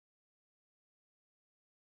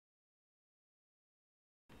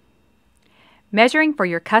Measuring for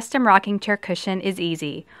your custom rocking chair cushion is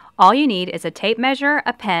easy. All you need is a tape measure,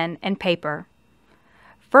 a pen, and paper.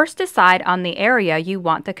 First, decide on the area you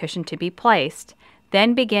want the cushion to be placed.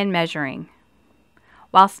 Then begin measuring.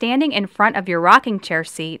 While standing in front of your rocking chair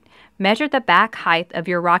seat, measure the back height of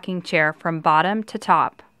your rocking chair from bottom to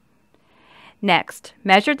top. Next,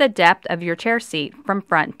 measure the depth of your chair seat from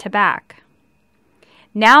front to back.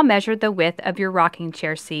 Now measure the width of your rocking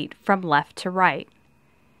chair seat from left to right.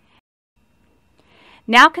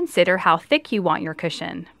 Now consider how thick you want your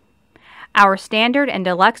cushion. Our standard and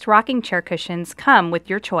deluxe rocking chair cushions come with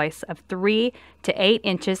your choice of 3 to 8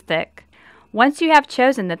 inches thick. Once you have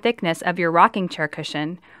chosen the thickness of your rocking chair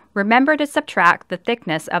cushion, remember to subtract the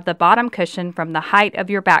thickness of the bottom cushion from the height of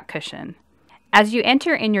your back cushion. As you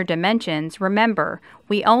enter in your dimensions, remember,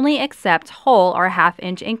 we only accept whole or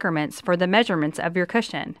half-inch increments for the measurements of your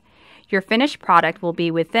cushion. Your finished product will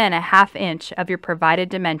be within a half-inch of your provided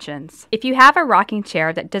dimensions. If you have a rocking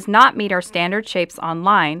chair that does not meet our standard shapes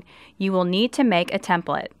online, you will need to make a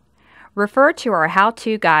template. Refer to our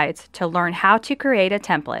how-to guides to learn how to create a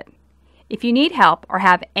template. If you need help or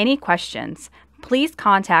have any questions, please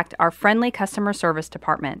contact our friendly customer service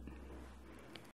department.